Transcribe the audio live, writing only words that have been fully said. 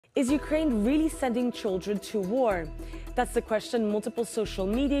Is Ukraine really sending children to war? That's the question multiple social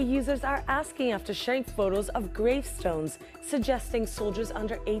media users are asking after sharing photos of gravestones suggesting soldiers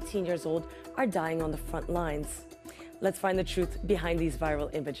under 18 years old are dying on the front lines. Let's find the truth behind these viral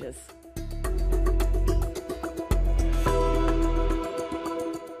images.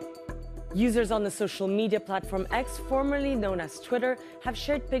 Users on the social media platform X, formerly known as Twitter, have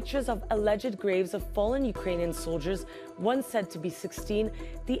shared pictures of alleged graves of fallen Ukrainian soldiers, one said to be 16,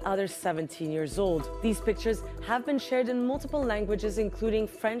 the other 17 years old. These pictures have been shared in multiple languages, including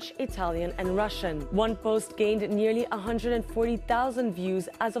French, Italian, and Russian. One post gained nearly 140,000 views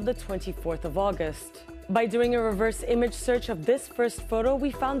as of the 24th of August. By doing a reverse image search of this first photo,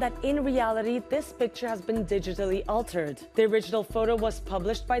 we found that in reality, this picture has been digitally altered. The original photo was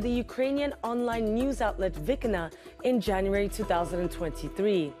published by the Ukrainian online news outlet Vikna in January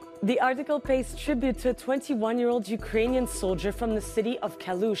 2023. The article pays tribute to a 21-year-old Ukrainian soldier from the city of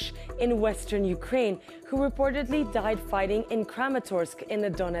Kalush in western Ukraine, who reportedly died fighting in Kramatorsk in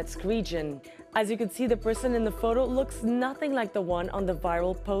the Donetsk region. As you can see, the person in the photo looks nothing like the one on the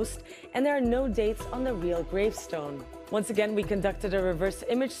viral post, and there are no dates on the real gravestone. Once again, we conducted a reverse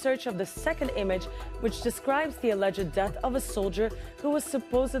image search of the second image, which describes the alleged death of a soldier who was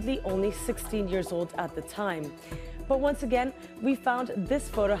supposedly only 16 years old at the time. But once again, we found this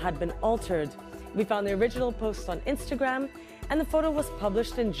photo had been altered. We found the original post on Instagram, and the photo was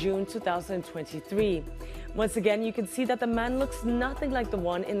published in June 2023. Once again, you can see that the man looks nothing like the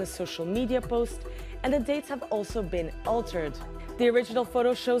one in the social media post, and the dates have also been altered. The original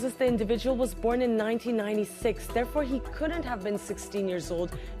photo shows us the individual was born in 1996, therefore he couldn't have been 16 years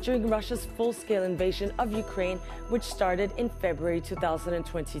old during Russia's full-scale invasion of Ukraine, which started in February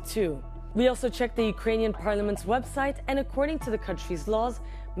 2022. We also checked the Ukrainian parliament's website, and according to the country's laws,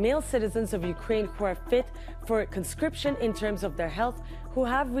 male citizens of Ukraine who are fit for conscription in terms of their health, who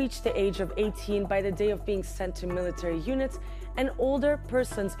have reached the age of 18 by the day of being sent to military units, and older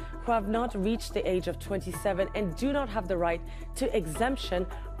persons who have not reached the age of 27 and do not have the right to exemption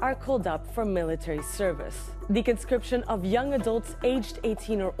are called up for military service. The conscription of young adults aged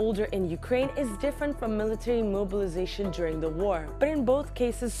 18 or older in Ukraine is different from military mobilization during the war. But in both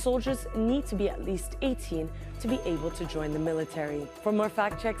cases, soldiers need to be at least 18 to be able to join the military. For more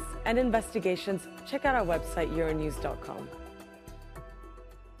fact checks and investigations, check out our website, euronews.com.